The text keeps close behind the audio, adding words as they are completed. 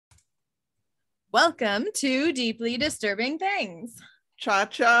Welcome to Deeply Disturbing Things.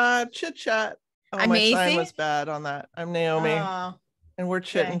 Cha-cha, chit-chat. Oh, I'm my Macie. sign was bad on that. I'm Naomi. Oh, and we're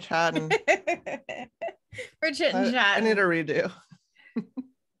chitting chatting. We're chitting chatting. I need a redo.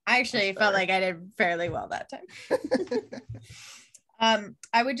 I actually felt like I did fairly well that time.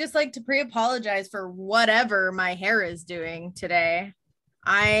 I would just like to pre-apologize for whatever my hair is doing today.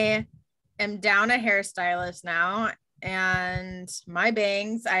 I am down a hairstylist now, and my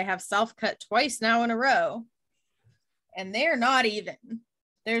bangs I have self-cut twice now in a row, and they're not even.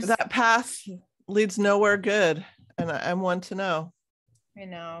 There's that path leads nowhere good, and I'm one to know. I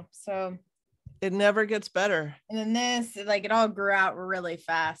know. So it never gets better. And then this, like, it all grew out really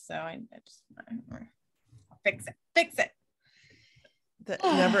fast. So I just I'll fix it. The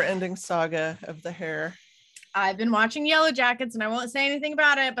never-ending saga of the hair. I've been watching Yellow Jackets, and I won't say anything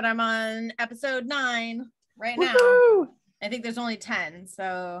about it, but I'm on episode 9 right now. I think there's only 10.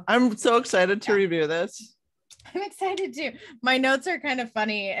 So I'm so excited to review this. I'm excited too. My notes are kind of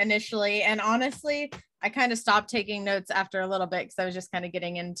funny initially, and honestly, I kind of stopped taking notes after a little bit because I was just kind of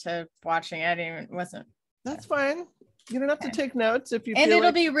getting into watching it. That's fine. You don't have to take notes if you. And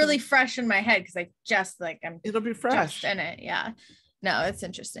it'll be really fresh in my head because I just it'll be fresh in it. Yeah. No, it's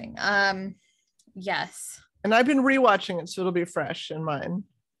interesting. Yes. And I've been rewatching it, so it'll be fresh in mine.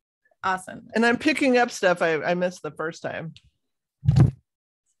 Awesome. And I'm picking up stuff I missed the first time.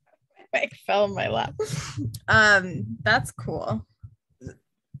 I fell in my lap. That's cool.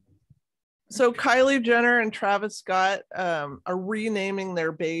 So Kylie Jenner and Travis Scott are renaming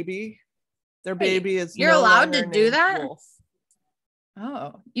their baby. Their baby is you're allowed to do that? Wolf.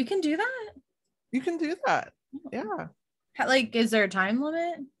 Oh, you can do that? You can do that. Yeah. Like, is there a time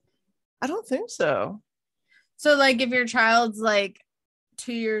limit? I don't think so. So, like, if your child's like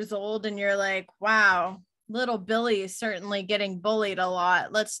 2 years old and you're like, wow, little Billy is certainly getting bullied a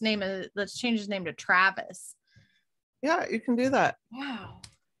lot. Let's change his name to Travis. Yeah, you can do that. Wow.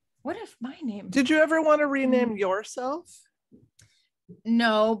 What if my name? Did you ever want to rename yourself?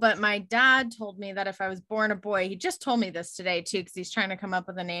 No, but my dad told me that if I was born a boy, he just told me this today too, because he's trying to come up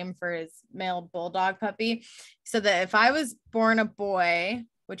with a name for his male bulldog puppy. So that if I was born a boy,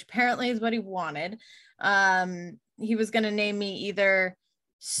 which apparently is what he wanted, he was going to name me either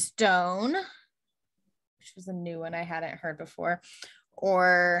Stone, which was a new one I hadn't heard before,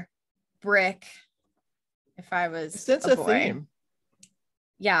 or Brick if I was a boy. Theme.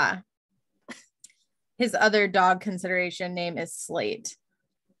 Yeah. His other dog consideration name is Slate.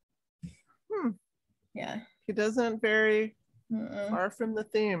 Yeah. He doesn't vary far from the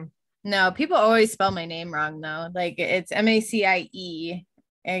theme. No, people always spell my name wrong though. Like, it's Macie.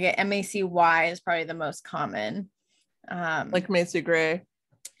 I get Macy is probably the most common. Like Macy Gray.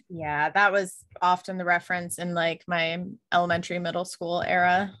 Yeah, that was often the reference in like my elementary, middle school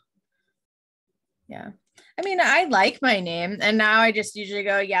era. Yeah. I mean, I like my name, and now I just usually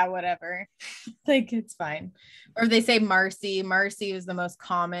go, yeah, whatever. Like, it's fine. Or they say Marcy. Marcy is the most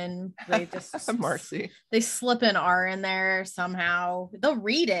common. They just Marcy. They slip an R in there somehow. They'll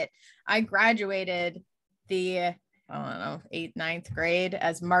read it. I graduated I don't know, 8th, 9th grade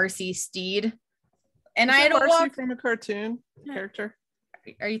as Marcy Steed. And I had to walk from a cartoon character.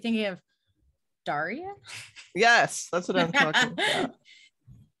 Are you thinking of Daria? Yes, that's what I'm talking about.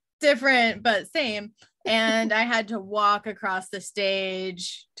 Different, but same. And I had to walk across the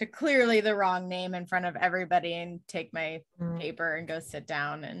stage to clearly the wrong name in front of everybody and take my paper and go sit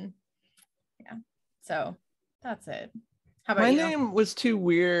down. And yeah, so that's it. How about my you? name was too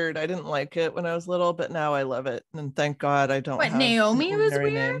weird. I didn't like it when I was little, but now I love it. And thank God I don't have Naomi was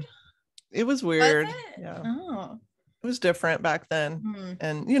weird? Name. It was weird. Was it? Yeah. Oh. It was different back then.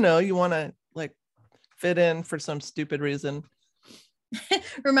 And you want to like fit in for some stupid reason.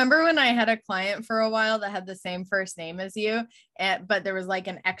 Remember when I had a client for a while that had the same first name as you, but there was like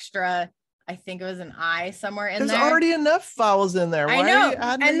an extra, I think it was an I somewhere in there. There's already enough vowels in there. Why I know. Are you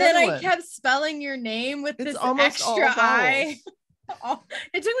adding and then I one? kept spelling your name with this almost extra I.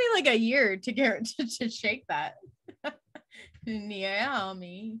 It took me like a year to get to shake that.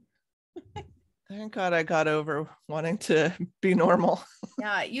 Naomi. Thank God I got over wanting to be normal.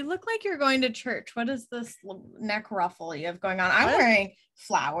 Yeah, you look like you're going to church. What is this neck ruffle you have going on? I'm wearing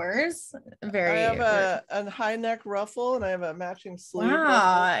flowers. I have a high neck ruffle and I have a matching sleeve.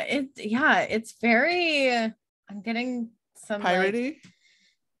 Wow, it's very. I'm getting some piratey.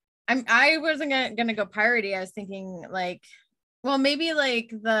 I wasn't gonna go piratey. I was thinking like, well, maybe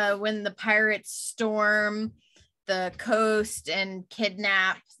like when the pirates storm the coast and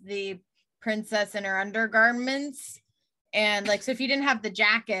kidnap the princess in her undergarments, and like, so if you didn't have the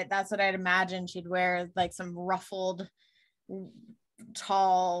jacket, that's what I'd imagine she'd wear, like some ruffled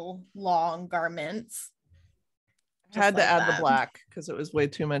tall, long garments. Had to like add the that. black because it was way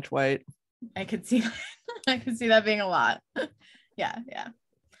too much white. I could see I could see that being a lot. Yeah.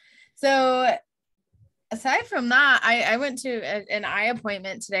 So aside from that, I went to an eye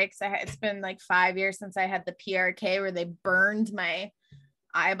appointment today because it's been like 5 years since I had the PRK where they burned my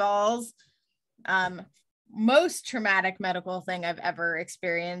eyeballs. Most traumatic medical thing I've ever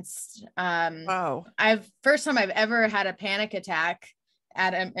experienced. Wow. First time I've ever had a panic attack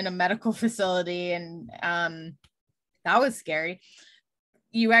in a medical facility, and that was scary.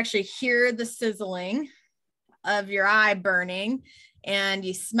 You actually hear the sizzling of your eye burning and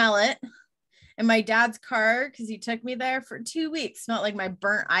you smell it. And my dad's car, because he took me there for 2 weeks, smelled like my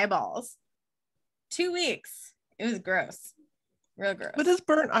burnt eyeballs. 2 weeks. It was gross. Real gross. What does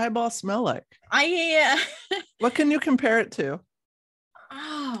burnt eyeball smell like? What can you compare it to?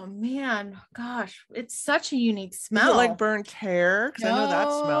 Oh man, gosh, it's such a unique smell. Is it like burnt hair? Because I know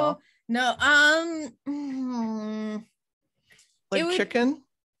that smell. No, like chicken?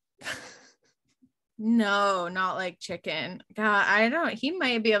 No, not like chicken. God, I don't. He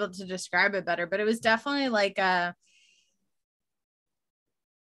might be able to describe it better, but it was definitely like I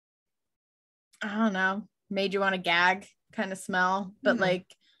don't know, made you want to gag kind of smell, but like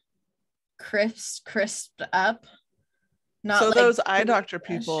crisped up. Not so like those eye doctor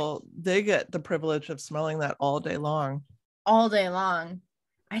people, they get the privilege of smelling that all day long. All day long.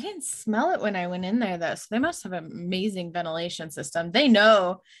 I didn't smell it when I went in there though. So they must have an amazing ventilation system. They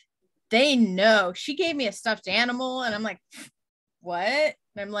know. She gave me a stuffed animal and I'm like, what?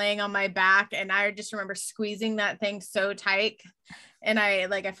 And I'm laying on my back and I just remember squeezing that thing so tight. And I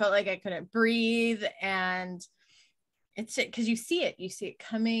felt like I couldn't breathe. And it's because you see it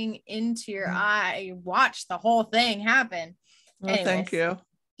coming into your eye. You watch the whole thing happen. Well, thank you.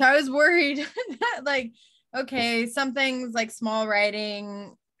 So I was worried that like, okay, some things like small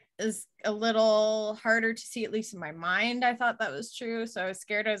writing is a little harder to see, at least in my mind. I thought that was true. So I was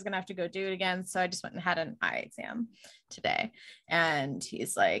scared I was going to have to go do it again. So I just went and had an eye exam today. And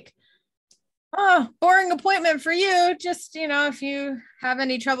he's like, oh, boring appointment for you. Just, if you have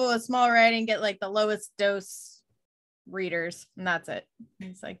any trouble with small writing, get like the lowest dose readers. And that's it.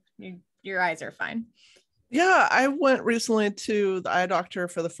 He's like, your eyes are fine. Yeah, I went recently to the eye doctor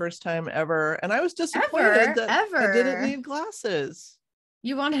for the first time ever. And I was disappointed that I didn't need glasses.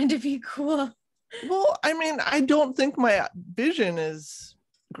 You wanted to be cool. Well, I mean, I don't think my vision is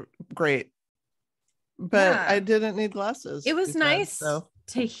great, but I didn't need glasses. It was nice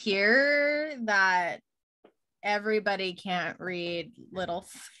to hear that everybody can't read little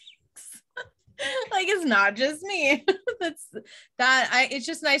things. Like, it's not just me. It's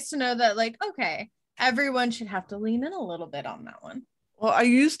just nice to know that, like, okay, everyone should have to lean in a little bit on that one. Well, I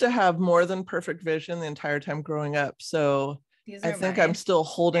used to have more than perfect vision the entire time growing up. So I think I'm still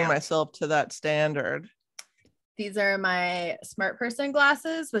holding myself to that standard. These are my smart person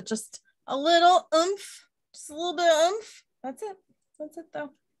glasses with just a little oomph, just a little bit of oomph. That's it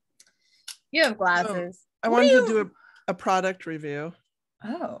though. You have glasses. I wanted to do a product review.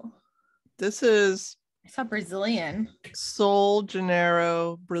 Oh. This is I saw Brazilian. Sol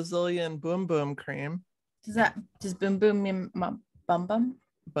Janeiro Brazilian Boom Boom Cream. Does Boom Boom mean bum bum?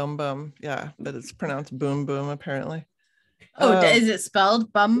 Bum Bum, yeah, but it's pronounced Boom Boom apparently. Oh, is it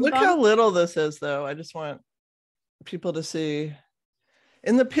spelled bum? Look how little this is, though. I just want people to see.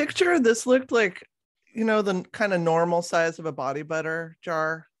 In the picture, this looked like, the kind of normal size of a body butter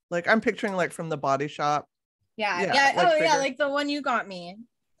jar. Like I'm picturing like from the Body Shop. Yeah. Like the one you got me,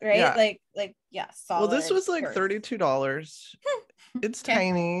 right? Yeah. Solid. Well, this was like $32. It's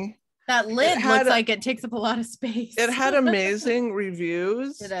tiny. That lid looks like it takes up a lot of space. It had amazing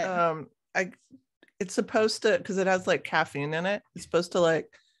reviews. Did it? It's supposed to, because it has like caffeine in it. It's supposed to like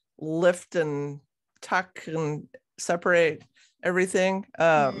lift and tuck and separate everything.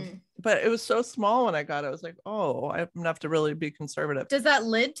 But it was so small when I got it. I was like, oh, I'm gonna have to really be conservative. Does that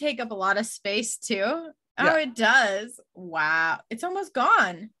lid take up a lot of space too? Yeah. Oh, it does. Wow. It's almost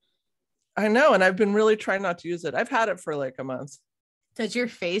gone. I know. And I've been really trying not to use it. I've had it for like a month. Does your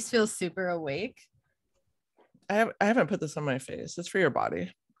face feel super awake? I haven't put this on my face. It's for your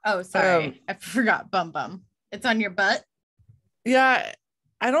body. Oh, sorry. I forgot. Bum bum. It's on your butt? Yeah.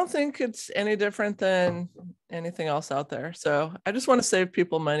 I don't think it's any different than anything else out there. So I just want to save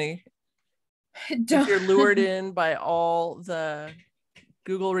people money. If you're lured in by all the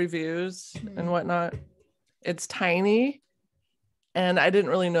Google reviews and whatnot, it's tiny. And I didn't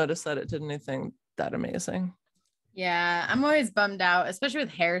really notice that it did anything that amazing. Yeah, I'm always bummed out, especially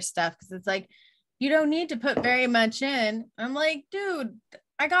with hair stuff, because it's like, you don't need to put very much in. I'm like, dude,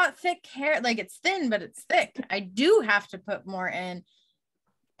 I got thick hair. Like, it's thin, but it's thick. I do have to put more in.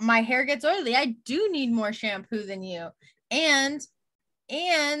 my hair gets oily. I do need more shampoo than you. And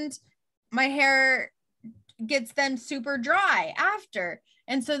my hair gets then super dry after.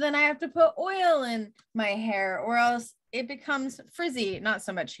 And so then I have to put oil in my hair or else it becomes frizzy. Not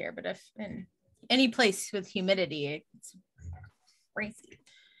so much here, but if in any place with humidity, it's crazy.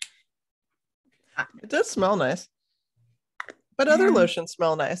 It does smell nice. But other lotions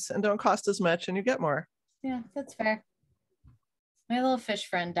smell nice and don't cost as much and you get more. Yeah, that's fair. My little fish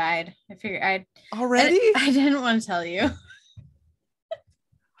friend died. I figured I didn't want to tell you.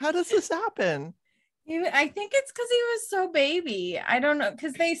 How does this happen? I think it's because he was so baby. I don't know,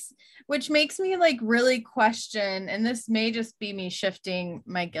 which makes me like really question, and this may just be me shifting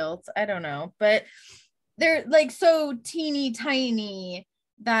my guilt. I don't know, but they're like so teeny tiny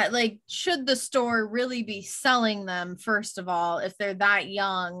that like, should the store really be selling them, first of all, if they're that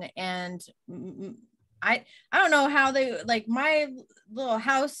young? And I don't know how they, like, my little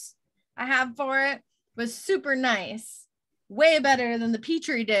house I have for it was super nice, way better than the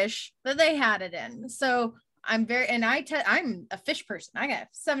petri dish that they had it in. So I'm I'm a fish person. I got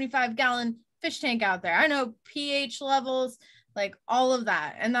a 75-gallon fish tank out there. I know pH levels, like all of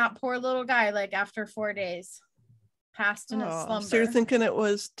that. And that poor little guy, like after 4 days, passed in his slumber. So you're thinking it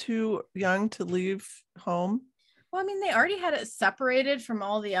was too young to leave home? Well, I mean, they already had it separated from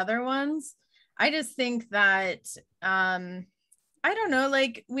all the other ones. I just think that, I don't know,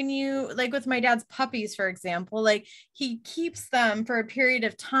 like when you, like with my dad's puppies, for example, like he keeps them for a period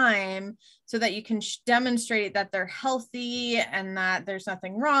of time so that you can demonstrate that they're healthy and that there's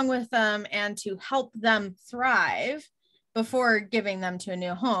nothing wrong with them, and to help them thrive before giving them to a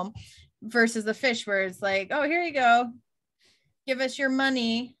new home, versus the fish where it's like, oh, here you go, give us your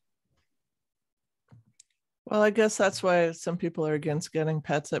money. Well, I guess that's why some people are against getting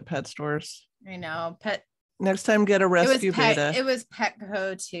pets at pet stores. I know. Next time, get a rescue beta. It was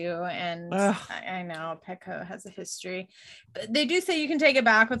Petco too. And I know Petco has a history. But they do say you can take it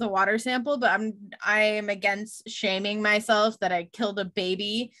back with a water sample, but I am against shaming myself that I killed a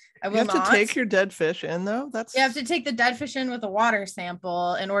baby. I will not. You have to take your dead fish in, though? You have to take the dead fish in with a water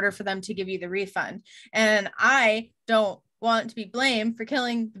sample in order for them to give you the refund. And I don't want to be blamed for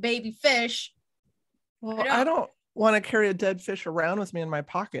killing the baby fish. Well, I don't want to carry a dead fish around with me in my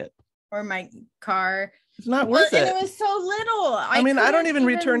pocket. Or my car. It's not worth it. And it was so little. I mean, I don't even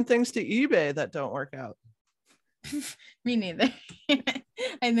return things to eBay that don't work out. Me neither.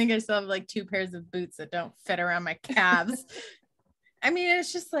 I think I still have like 2 pairs of boots that don't fit around my calves. I mean,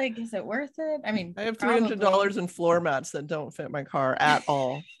 it's just like, is it worth it? I mean, I have $300 in floor mats that don't fit my car at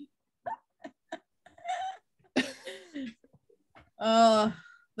all. Oh,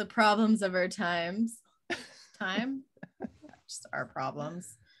 the problems of our times. Just our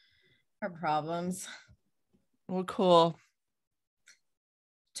problems. Well, cool.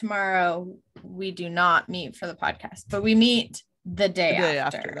 Tomorrow we do not meet for the podcast, but we meet the day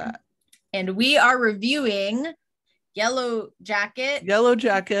after that. And we are reviewing Yellow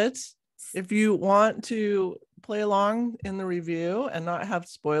Jackets. If you want to play along in the review and not have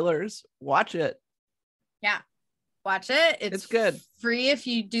spoilers, watch it. Yeah, watch it. It's good. Free if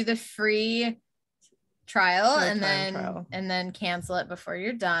you do the free trial and then cancel it before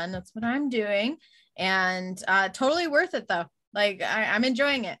you're done. That's what I'm doing. And totally worth it though. Like I'm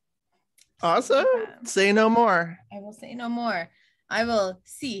enjoying it. Awesome. Say no more. I will say no more. I will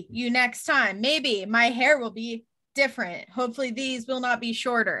see you next time. Maybe my hair will be different. Hopefully these will not be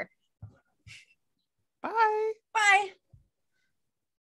shorter. Bye. Bye.